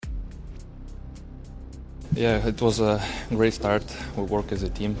Yeah, it was a great start. We work as a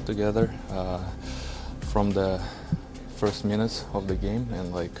team together from the first minutes of the game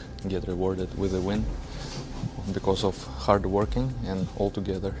and get rewarded with a win because of hard working and all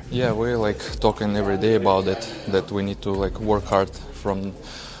together. Yeah, we're talking every day about it, that we need to work hard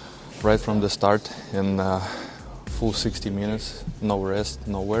right from the start and full 60 minutes, no rest,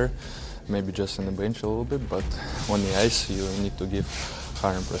 nowhere. Maybe just on the bench a little bit, but on the ice you need to give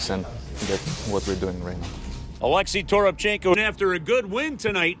 100%. That's what we're doing right now. Alexei Toropchenko after a good win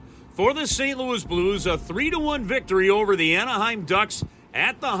tonight for the St. Louis Blues, a 3-1 victory over the Anaheim Ducks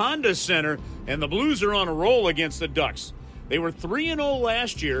at the Honda Center, and the Blues are on a roll against the Ducks. They were 3-0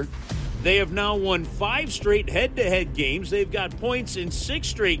 last year. They have now won 5 straight head-to-head games. They've got points in 6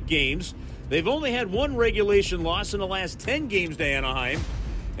 straight games. They've only had 1 regulation loss in the last 10 games to Anaheim.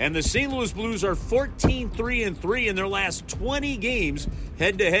 And the St. Louis Blues are 14-3-3 in their last 20 games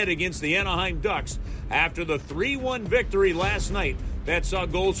head-to-head against the Anaheim Ducks after the 3-1 victory last night. That saw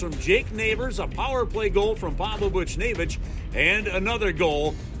goals from Jake Neighbors, a power play goal from Pavel Buchnevich, and another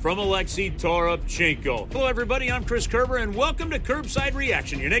goal from Alexei Toropchenko. Hello, everybody. I'm Chris Kerber, and welcome to Kerbside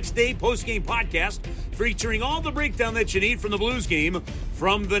Reaction, your next day post-game podcast featuring all the breakdown that you need from the Blues game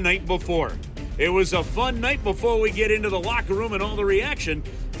from the night before. It was a fun night. Before we get into the locker room and all the reaction,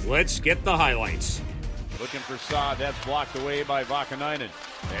 let's get the highlights. Looking for Saad. That's blocked away by Vakanainen.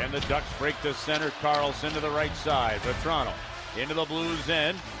 And the Ducks break to center. Carlson to the right side. Vetrano into the Blues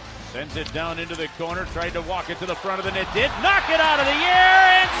end. Sends it down into the corner. Tried to walk it to the front of the net. Did knock it out of the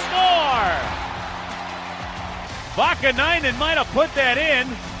air and score! Vakanainen might have put that in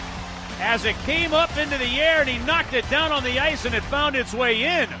as it came up into the air, and he knocked it down on the ice, and it found its way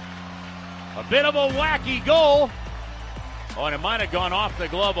in. A bit of a wacky goal. Oh, and it might have gone off the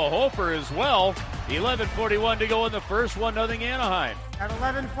glove of Hofer as well. 11:41 to go in the first, 1-0 Anaheim. At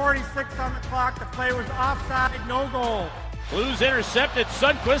 11:46 on the clock, the play was offside, no goal. Blues intercepted,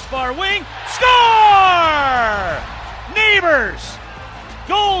 Sundqvist far wing, score! Neighbors!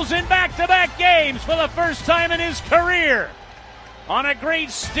 Goals in back-to-back games for the first time in his career. On a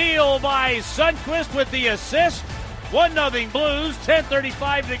great steal by Sundqvist with the assist. 1-0 Blues,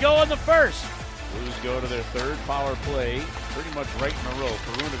 10:35 to go in the first. Blues go to their third power play, pretty much right in a row.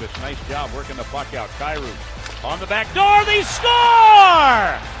 Perunovic, nice job working the puck out. Kyrou on the back door, they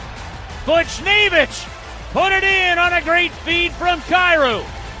score! Buchnevich put it in on a great feed from Kyrou.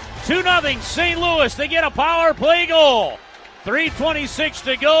 2-0 St. Louis, they get a power play goal. 3:26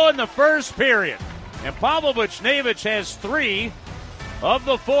 to go in the first period. And Pavel Buchnevich has 3 of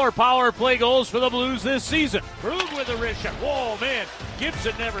the 4 power play goals for the Blues this season. Krug with a wrist shot. Whoa, man.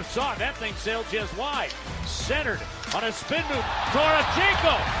 Gibson never saw it. That thing sailed just wide. Centered on a spin move.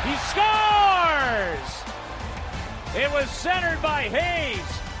 Toropchenko. He scores! It was centered by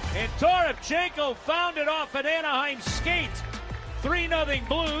Hayes. And Toropchenko found it off an Anaheim skate. 3-0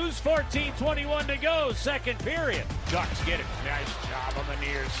 Blues. 14:21 to go. Second period. Ducks get it. Nice job on the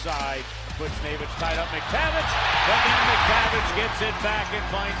near side. Buchnevich tied up McTavish, but then McTavish gets it back and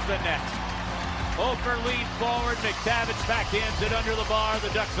finds the net. Hofer lead forward, McTavish backhands it under the bar. The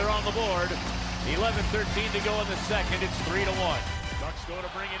Ducks are on the board. 11:13 to go in the second. It's 3-1. Ducks go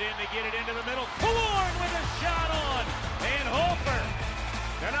to bring it in. They get it into the middle. Killorn with a shot on, and Hofer.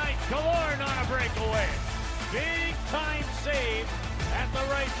 Tonight, Killorn on a breakaway. Big time save at the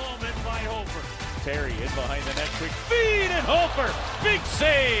right moment by Hofer. Terry in behind the net, quick feed, and Hofer, big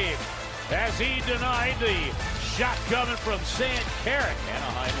save. As he denied the shot coming from Sandkarik.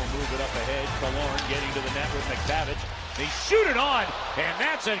 Anaheim will move it up ahead. Killorn getting to the net with McTavish. They shoot it on, and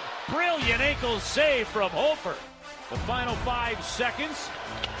that's a brilliant ankle save from Hofer. The final 5 seconds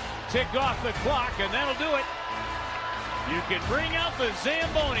tick off the clock, and that'll do it. You can bring out the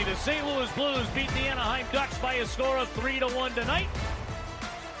Zamboni. The St. Louis Blues beat the Anaheim Ducks by a score of 3-1 tonight.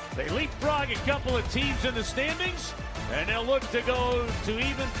 They leapfrog a couple of teams in the standings, and they'll look to go to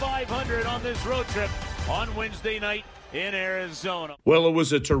even 500 on this road trip on Wednesday night in Arizona. Well, it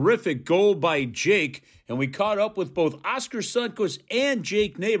was a terrific goal by Jake, and we caught up with both Oskar Sundqvist and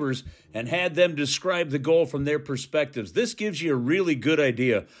Jake Neighbors and had them describe the goal from their perspectives. This gives you a really good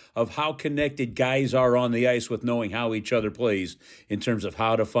idea of how connected guys are on the ice with knowing how each other plays in terms of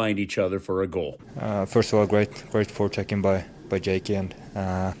how to find each other for a goal. First of all, great forechecking by Jakey and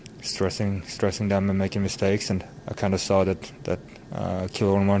stressing them and making mistakes, and I kind of saw that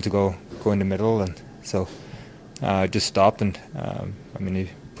Killorn wanted to go in the middle, and so I just stopped, and he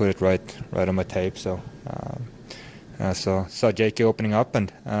put it right on my tape. So saw Jakey opening up,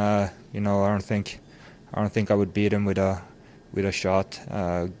 and I don't think I would beat him with a shot.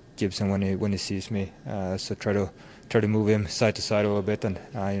 Gibson when he sees me, so try to move him side to side a little bit, and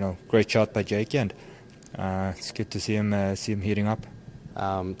great shot by Jakey, and It's good to see him heating up.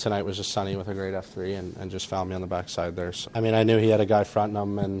 Tonight was just Sonny with a great F3 and just found me on the backside there. So, I mean, I knew he had a guy fronting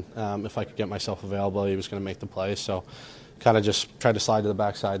him, and if I could get myself available, he was going to make the play. So kind of just tried to slide to the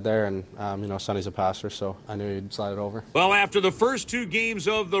backside there, and, Sonny's a passer, so I knew he'd slide it over. Well, after the first 2 games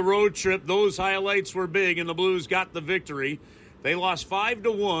of the road trip, those highlights were big, and the Blues got the victory. They lost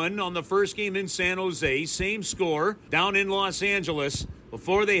 5-1 on the first game in San Jose, same score down in Los Angeles,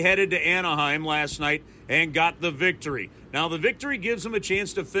 before they headed to Anaheim last night and got the victory. Now, the victory gives them a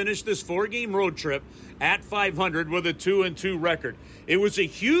chance to finish this 4-game road trip at 500 with a 2-2 record. It was a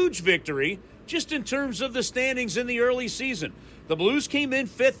huge victory just in terms of the standings in the early season. The Blues came in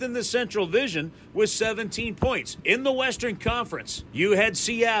 5th in the Central Division with 17 points. In the Western Conference, you had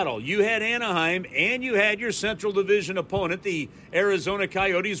Seattle, you had Anaheim, and you had your Central Division opponent, the Arizona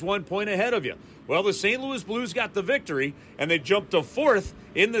Coyotes, 1 point ahead of you. Well, the St. Louis Blues got the victory, and they jumped to 4th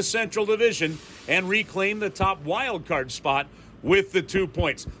in the Central Division and reclaimed the top wild card spot with the 2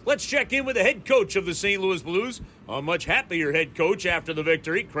 points. Let's check in with the head coach of the St. Louis Blues, a much happier head coach after the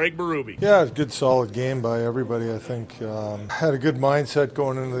victory, Craig Berube. Yeah, it's a good, solid game by everybody, I think. Had a good mindset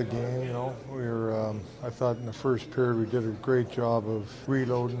going into the game, We were, I thought in the first period we did a great job of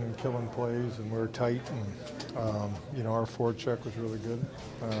reloading and killing plays, and we were tight, and, our forecheck was really good.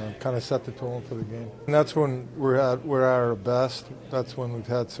 Kind of set the tone for the game. And that's when we're at our best. That's when we've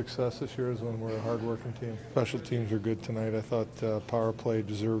had success this year, is when we're a hard-working team. Special teams were good tonight. I thought power play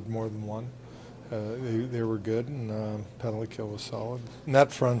deserved more than one. They were good, and penalty kill was solid. Net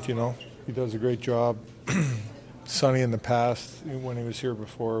front, he does a great job. Sonny in the past, when he was here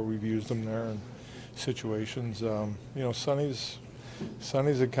before, we've used him there in situations.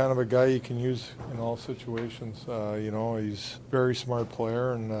 Sonny's a kind of a guy you can use in all situations. He's a very smart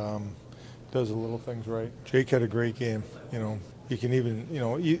player and does the little things right. Jake had a great game. He can even,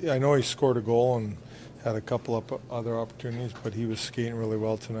 I know he scored a goal and had a couple of other opportunities, but he was skating really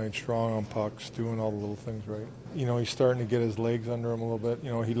well tonight, strong on pucks, doing all the little things right. He's starting to get his legs under him a little bit.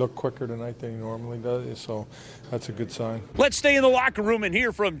 He looked quicker tonight than he normally does, so that's a good sign. Let's stay in the locker room and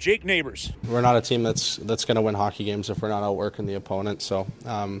hear from Jake Neighbors. We're not a team that's going to win hockey games if we're not outworking the opponent. So,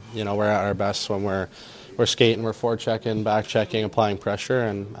 we're at our best when we're skating, we're forechecking, back-checking, applying pressure,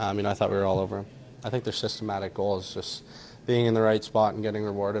 and, I thought we were all over them. I think their systematic goal is just being in the right spot and getting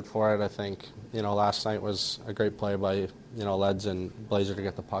rewarded for it. I think, last night was a great play by, Leds and Blazer to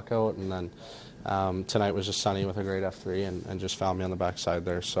get the puck out, and then tonight was just Sonny with a great F3 and just found me on the backside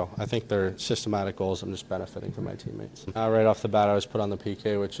there. So I think their systematic goals, I'm just benefiting from my teammates. Right off the bat, I was put on the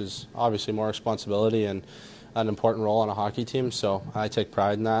PK, which is obviously more responsibility and an important role on a hockey team, so I take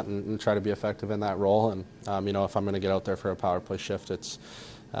pride in that and try to be effective in that role. And, if I'm going to get out there for a power play shift, it's,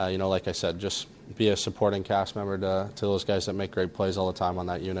 like I said, just be a supporting cast member to those guys that make great plays all the time on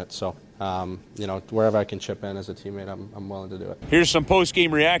that unit. So, wherever I can chip in as a teammate, I'm willing to do it. Here's some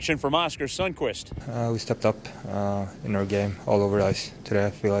post-game reaction from Oscar Sundqvist. We stepped up in our game all over ice today.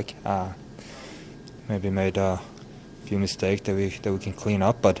 I feel like maybe made a few mistakes that we can clean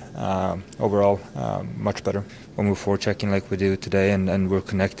up, but overall much better when we're forechecking like we do today, and we're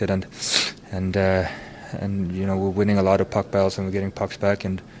connected and we're winning a lot of puck battles and we're getting pucks back,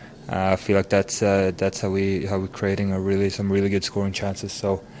 and I feel like that's how we're creating some really good scoring chances.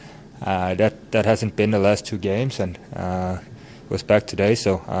 So that hasn't been the last 2 games, and it was back today.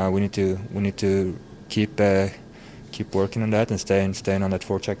 So we need to keep working on that and staying on that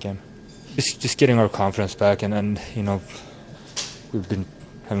forecheck game. Just getting our confidence back, and we've been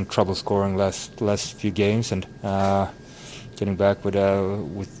having trouble scoring last few games, and getting back with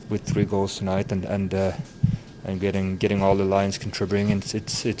 3 goals tonight, and getting all the lines contributing, and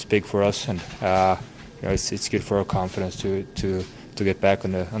it's big for us, and it's good for our confidence to get back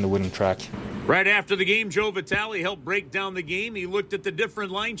on the winning track. Right after the game, Joe Vitale helped break down the game. He looked at the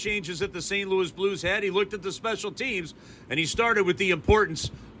different line changes that the St. Louis Blues had. He looked at the special teams, and he started with the importance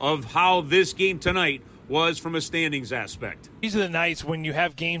of how this game tonight was from a standings aspect. These are the nights when you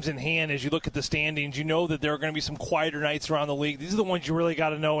have games in hand. As you look at the standings, you know that there are going to be some quieter nights around the league. These are the ones you really got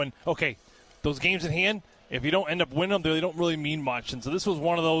to know. And, okay, those games in hand, if you don't end up winning them, they don't really mean much. And so this was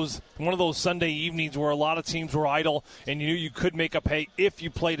one of those Sunday evenings where a lot of teams were idle, and you knew you could make up hay if you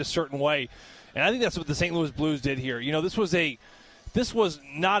played a certain way. And I think that's what the St. Louis Blues did here. This was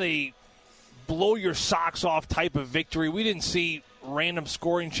not a blow your socks off type of victory. We didn't see random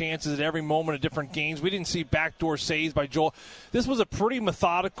scoring chances at every moment of different games. We didn't see backdoor saves by Joel. This was a pretty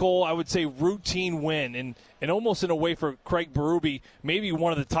methodical, I would say, routine win, and almost in a way for Craig Berube, maybe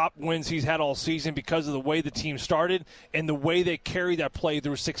one of the top wins he's had all season because of the way the team started and the way they carried that play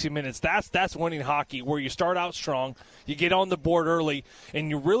through 60 minutes. That's winning hockey, where you start out strong, you get on the board early, and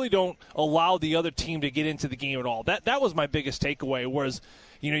you really don't allow the other team to get into the game at all. That was my biggest takeaway was,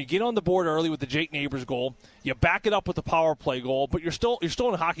 you get on the board early with the Jake Neighbors goal, you back it up with the power play goal, but you're still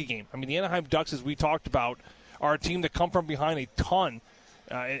in a hockey game. I mean, the Anaheim Ducks, as we talked about, are a team that come from behind a ton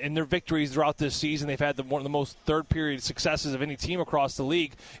in their victories throughout this season. They've had one of the most third-period successes of any team across the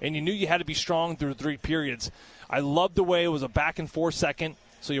league, and you knew you had to be strong through 3 periods. I loved the way it was a back-and-forth second.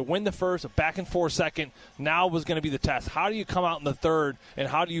 So you win the first, a back-and-forth second. Now was going to be the test. How do you come out in the third, and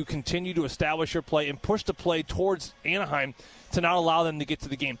how do you continue to establish your play and push the play towards Anaheim to not allow them to get to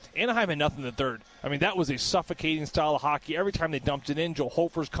the game? Anaheim had nothing in the third. I mean, that was a suffocating style of hockey. Every time they dumped it in, Joe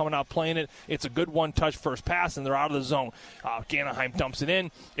Hofer's coming out playing it. It's a good one-touch first pass, and they're out of the zone. Anaheim dumps it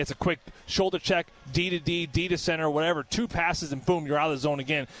in. It's a quick shoulder check, D to D, D to center, whatever. 2 passes, and boom, you're out of the zone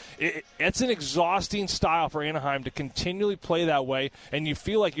again. It's an exhausting style for Anaheim to continually play that way, and you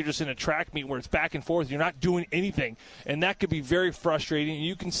feel like you're just in a track meet where it's back and forth. You're not doing anything, and that could be very frustrating. And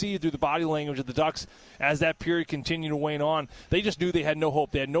you can see through the body language of the Ducks as that period continued to wane on. They just knew they had no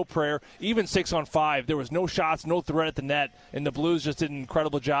hope. They had no prayer. Even 6-on-5, there was no shots, no threat at the net, and the Blues just did an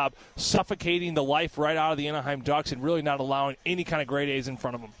incredible job suffocating the life right out of the Anaheim Ducks and really not allowing any kind of grade A's in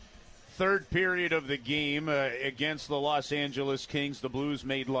front of them. Third period of the game against the Los Angeles Kings, the Blues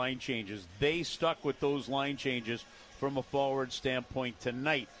made line changes. They stuck with those line changes from a forward standpoint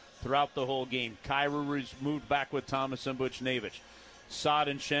tonight throughout the whole game. Kyrou was moved back with Thomas and Buchnevich. Saad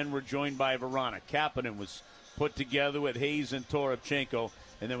and Shen were joined by Verana. Kapanen was put together with Hayes and Toropchenko.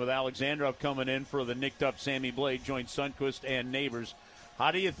 And then with Alexandrov coming in for the nicked-up Sammy Blade, joined Sundqvist and Neighbors.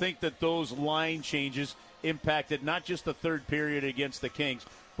 How do you think that those line changes impacted not just the third period against the Kings,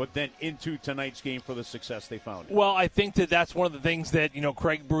 but then into tonight's game for the success they found? Well, I think that's one of the things that,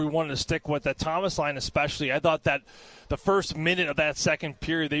 Craig Berube wanted to stick with, that Thomas line especially. I thought that the first minute of that second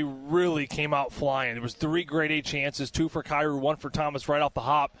period, they really came out flying. There was 3 grade A chances, 2 for Kyrou, 1 for Thomas right off the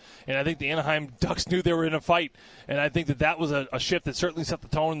hop. And I think the Anaheim Ducks knew they were in a fight. And I think that was a shift that certainly set the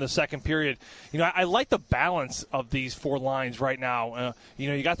tone in the second period. I like the balance of these 4 lines right now.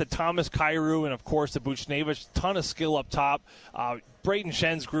 You got the Thomas, Kyrou, and, of course, the Buchnevich. Ton of skill up top. Braden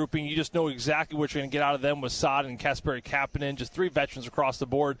Shen's grouping, you just know exactly what you're going to get out of them with Saad and Kasperi Kapanen, just 3 veterans across the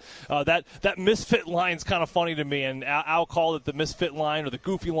board. That misfit line's kind of funny to me, and I'll call it the misfit line or the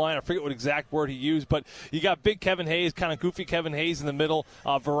goofy line. I forget what exact word he used, but you got big Kevin Hayes, kind of goofy Kevin Hayes in the middle.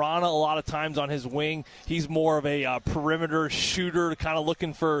 Verana, a lot of times on his wing, he's more of a perimeter shooter, kind of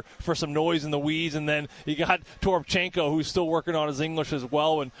looking for some noise in the weeds. And then you got Toropchenko, who's still working on his English as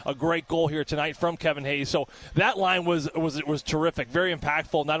well, and a great goal here tonight from Kevin Hayes. So that line was terrific. Very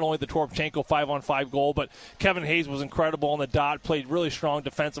impactful, not only the Toropchenko 5-on-5 goal, but Kevin Hayes was incredible on the dot, played really strong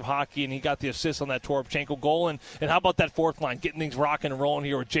defensive hockey, and he got the assist on that Toropchenko goal. And how about that fourth line, getting things rocking and rolling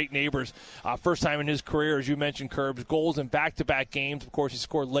here with Jake Neighbors. First time in his career, as you mentioned, Kerbs, goals in back-to-back games. Of course, he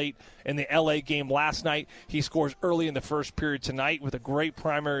scored late in the L.A. game last night. He scores early in the first period tonight with a great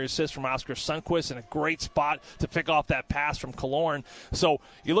primary assist from Oskar Sundqvist and a great spot to pick off that pass from Killorn. So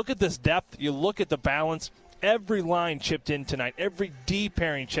you look at this depth, you look at the balance. Every line chipped in tonight. Every D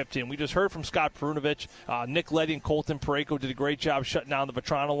pairing chipped in. We just heard from Scott Perunovich. Nick Leddy and Colton Parayko did a great job shutting down the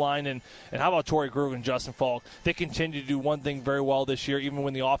Vetrano line. And how about Torrey Krug and Justin Falk? They continue to do one thing very well this year, even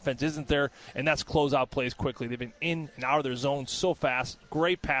when the offense isn't there, and that's close out plays quickly. They've been in and out of their zone so fast.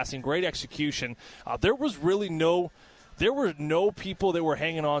 Great passing, great execution. There were no people that were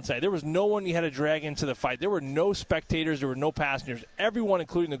hanging on side. There was no one you had to drag into the fight. There were no spectators. There were no passengers. Everyone,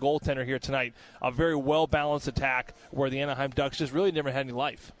 including the goaltender here tonight, a very well-balanced attack where the Anaheim Ducks just really never had any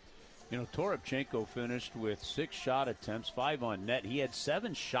life. Toropchenko finished with 6 shot attempts, 5 on net. He had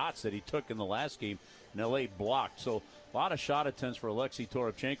 7 shots that he took in the last game, and L.A. blocked. So a lot of shot attempts for Alexei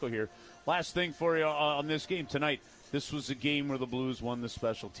Toropchenko here. Last thing for you on this game tonight. This was a game where the Blues won the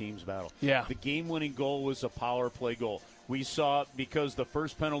special teams battle. Yeah. The game-winning goal was a power play goal. We saw, because the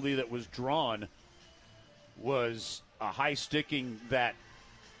first penalty that was drawn was a high sticking that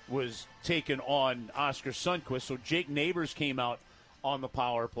was taken on Oskar Sundqvist. So Jake Neighbors came out on the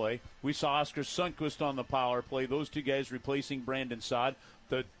power play. We saw Oskar Sundqvist on the power play. Those 2 guys replacing Brandon Saad.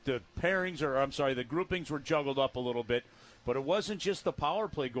 The groupings were juggled up a little bit. But it wasn't just the power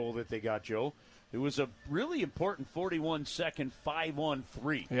play goal that they got, Joe. It was a really important 41-second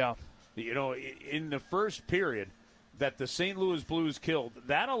 5-on-3. Yeah. In the first period that the St. Louis Blues killed,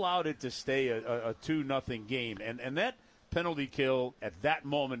 that allowed it to stay a 2-0 game. And penalty kill at that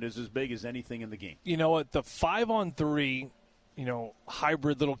moment is as big as anything in the game. You know what? The 5-on-3,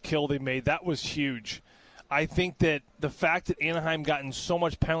 hybrid little kill they made, that was huge. I think that the fact that Anaheim got in so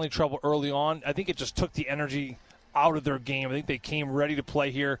much penalty trouble early on, I think it just took the energy out of their game. I think they came ready to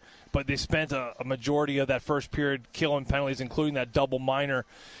play here, but they spent a majority of that first period killing penalties, including that double minor.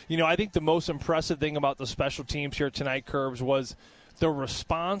 I think the most impressive thing about the special teams here tonight, Kerbs, was the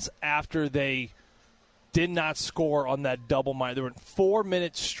response after they did not score on that double minor. They were 4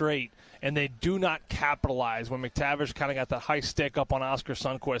 minutes straight, and they do not capitalize when McTavish kind of got that high stick up on Oskar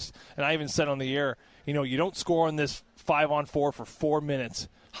Sundqvist. And I even said on the air, you don't score on this 5-on-4 for 4 minutes.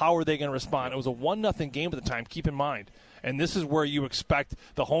 How are they going to respond? It was a 1-0 game at the time, keep in mind. And this is where you expect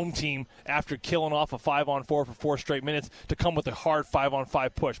the home team, after killing off a 5-on-4 for 4 straight minutes, to come with a hard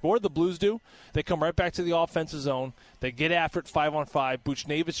 5-on-5 push. But what did the Blues do? They come right back to the offensive zone. They get after it 5-on-5.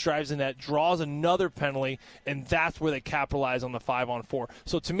 Buchnevich drives in that, draws another penalty, and that's where they capitalize on the 5-on-4.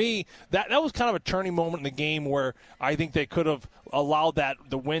 So to me, that was kind of a turning moment in the game where I think they could have allowed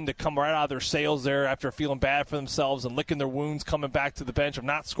the wind to come right out of their sails there after feeling bad for themselves and licking their wounds coming back to the bench of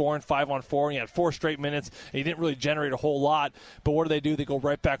not scoring 5-on-4. And you had 4 straight minutes, and you didn't really generate a whole lot. But what do? They go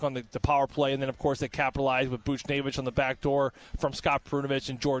right back on the power play, and then, of course, they capitalize with Buchnevich on the back door from Scott Perunovich,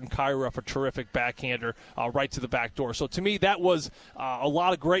 and Jordan Kyrou off a terrific backhander right to the back door. So to me, that was a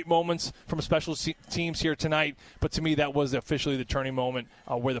lot of great moments from special teams here tonight, but to me, that was officially the turning moment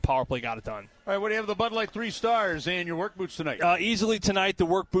where the power play got it done. All right, what do you have the Bud Light 3 stars and your work boots tonight? Easily tonight, the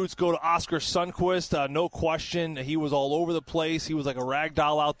work boots go to Oskar Sundqvist. No question. He was all over the place. He was like a rag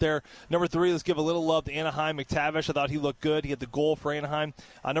doll out there. Number 3, let's give a little love to Anaheim McTavish. I thought he looked good. He had the goal for Anaheim.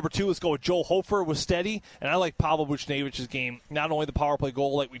 Number 2, let's go with Joel Hofer. Was steady. And I like Pavel Buchnevich's game. Not only the power play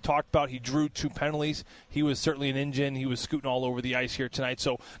goal like we talked about, he drew 2 penalties. He was certainly an engine. He was scooting all over the ice here tonight.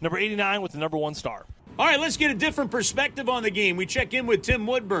 So number 89 with the number 1 star. All right, let's get a different perspective on the game. We check in with Tim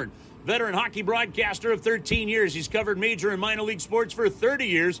Woodburn, veteran hockey broadcaster of 13 years. He's covered major and minor league sports for 30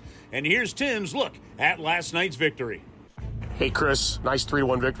 years. And here's Tim's look at last night's victory. Hey, Chris. Nice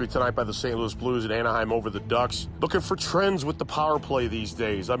 3-1 victory tonight by the St. Louis Blues at Anaheim over the Ducks. Looking for trends with the power play these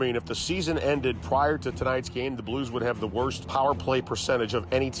days. I mean, if the season ended prior to tonight's game, the Blues would have the worst power play percentage of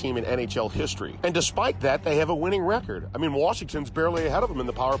any team in NHL history. And despite that, they have a winning record. I mean, Washington's barely ahead of them in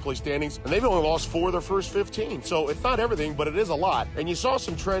the power play standings, and they've only lost 4 of their first 15. So it's not everything, but it is a lot. And you saw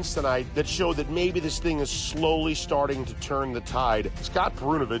some trends tonight that show that maybe this thing is slowly starting to turn the tide. Scott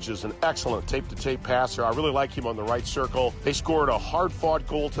Perunovich is an excellent tape-to-tape passer. I really like him on the right circle. They scored a hard-fought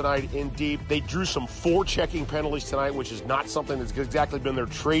goal tonight in deep. They drew some forechecking penalties tonight, which is not something that's exactly been their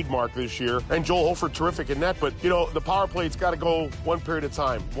trademark this year. And Joel Hofer, terrific in net. But, the power play, it's got to go one period at a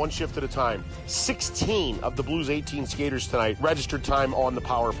time, one shift at a time. 16 of the Blues' 18 skaters tonight registered time on the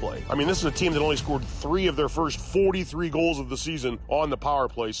power play. I mean, this is a team that only scored 3 of their first 43 goals of the season on the power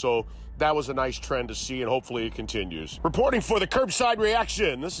play. So that was a nice trend to see, and hopefully it continues. Reporting for the Kerbside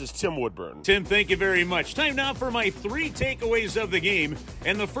Reaction, this is Tim Woodburn. Tim, thank you very much. Time now for my 3 takeaways of the game.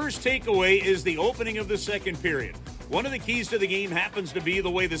 And the first takeaway is the opening of the second period. One of the keys to the game happens to be the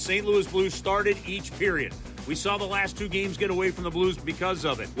way the St. Louis Blues started each period. We saw the last 2 games get away from the Blues because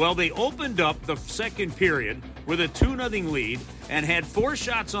of it. Well, they opened up the second period with a 2-0 lead and had 4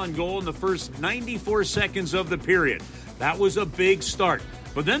 shots on goal in the first 94 seconds of the period. That was a big start.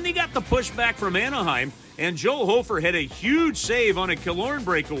 But then they got the pushback from Anaheim, and Joel Hofer had a huge save on a Killorn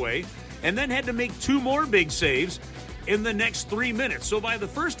breakaway, and then had to make 2 more big saves in the next 3 minutes. So by the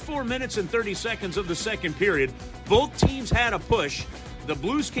first 4 minutes and 30 seconds of the second period, both teams had a push. The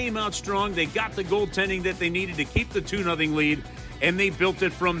Blues came out strong. They got the goaltending that they needed to keep the 2-0 lead, and they built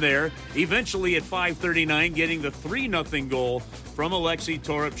it from there. Eventually at 5:39, getting the 3-0 goal from Alexei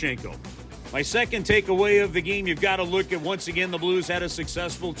Toropchenko. My second takeaway of the game, you've got to look at, once again, the Blues had a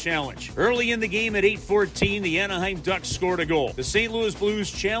successful challenge. Early in the game at 8:14, the Anaheim Ducks scored a goal. The St. Louis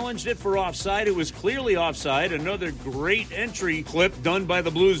Blues challenged it for offside. It was clearly offside. Another great entry clip done by the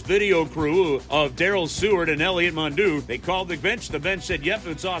Blues video crew of Darryl Seward and Elliot Mondeau. They called the bench. The bench said, yep,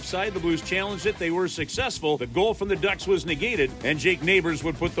 it's offside. The Blues challenged it. They were successful. The goal from the Ducks was negated, and Jake Neighbors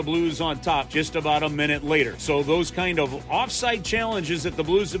would put the Blues on top just about a minute later. So those kind of offside challenges that the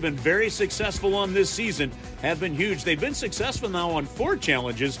Blues have been very successful on this season have been huge. They've been successful now on 4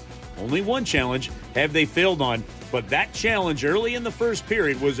 challenges. Only 1 challenge have they failed on. but that challenge early in the first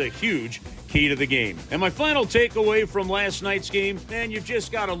period was a huge key to the game. And my final takeaway from last night's game, man, you've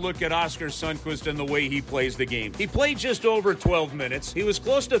just got to look at Oskar Sundqvist and the way he plays the game. He played just over 12 minutes. He was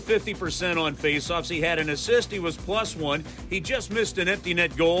close to 50% on faceoffs. He had an assist. He was +1. He just missed an empty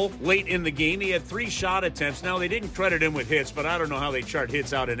net goal late in the game. He had 3 shot attempts. Now, they didn't credit him with hits, but I don't know how they chart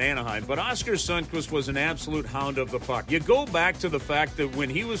hits out in Anaheim. But Oskar Sundqvist was an absolute hound of the puck. You go back to the fact that when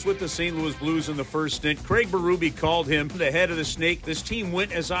he was with the St. Louis Blues in the first stint, Craig Berube called him the head of the snake. This team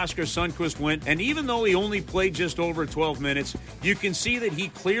went as Oskar Sundqvist went, and even though he only played just over 12 minutes, you can see that he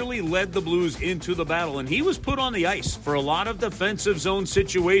clearly led the Blues into the battle, and he was put on the ice for a lot of defensive zone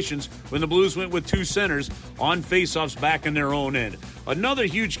situations when the Blues went with 2 centers on faceoffs back in their own end. Another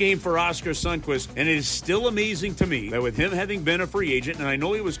huge game for Oskar Sundqvist, and it is still amazing to me that with him having been a free agent, and I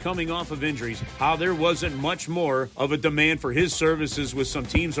know he was coming off of injuries, how there wasn't much more of a demand for his services with some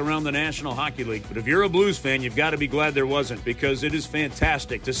teams around the National Hockey League. But if you're a Blues fan, you've got to be glad there wasn't, because it is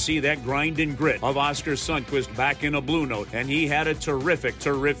fantastic to see that grind and grit of Oskar Sundqvist back in a Blue Note, and he had a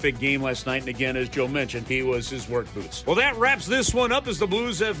terrific game last night, and again, as Joe mentioned, he was his work boots. Well, that wraps this one up as the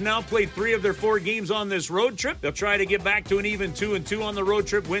Blues have now played 3 of their 4 games on this road trip. They'll try to get back to an even 2-2 on the road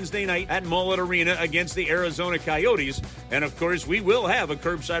trip Wednesday night at Mullet Arena against the Arizona Coyotes. And of course, we will have a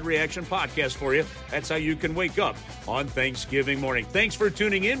Curbside Reaction podcast for you. That's how you can wake up on Thanksgiving morning. Thanks for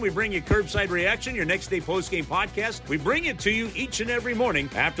tuning in. We bring you Curbside Reaction, your next day postgame podcast. We bring it to you each and every morning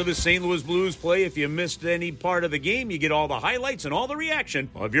after the St. Louis Blues play. If you missed any part of the game, you get all the highlights and all the reaction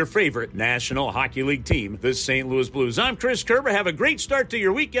of your favorite National Hockey League team, the St. Louis Blues. I'm Chris Kerber. Have a great start to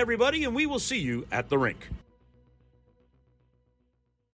your week, everybody, and we will see you at the rink.